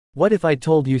What if I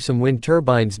told you some wind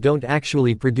turbines don't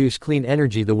actually produce clean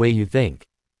energy the way you think?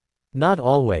 Not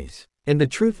always. And the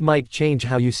truth might change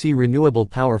how you see renewable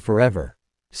power forever.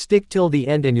 Stick till the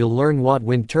end and you'll learn what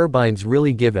wind turbines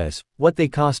really give us, what they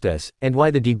cost us, and why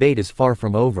the debate is far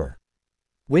from over.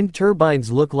 Wind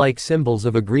turbines look like symbols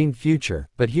of a green future,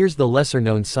 but here's the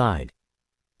lesser-known side.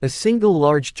 A single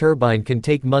large turbine can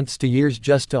take months to years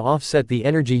just to offset the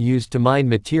energy used to mine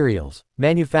materials,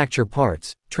 manufacture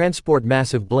parts, transport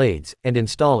massive blades, and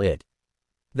install it.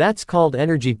 That's called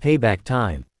energy payback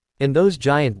time. And those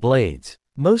giant blades,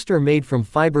 most are made from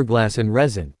fiberglass and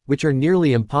resin, which are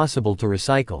nearly impossible to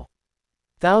recycle.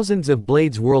 Thousands of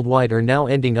blades worldwide are now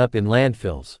ending up in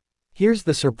landfills. Here's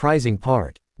the surprising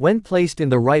part. When placed in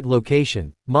the right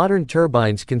location, modern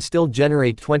turbines can still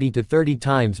generate 20 to 30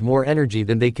 times more energy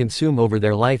than they consume over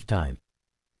their lifetime.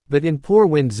 But in poor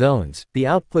wind zones, the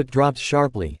output drops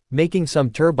sharply, making some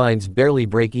turbines barely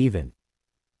break even.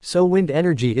 So wind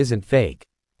energy isn't fake.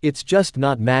 It's just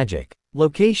not magic.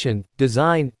 Location,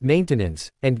 design, maintenance,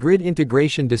 and grid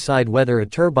integration decide whether a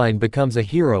turbine becomes a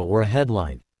hero or a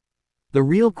headline. The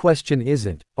real question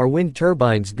isn't, are wind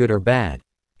turbines good or bad?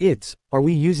 It's, are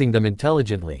we using them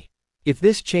intelligently? If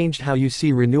this changed how you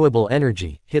see renewable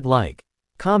energy, hit like.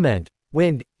 Comment,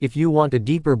 wind, if you want a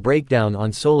deeper breakdown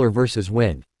on solar versus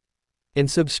wind.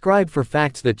 And subscribe for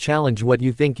facts that challenge what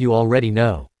you think you already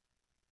know.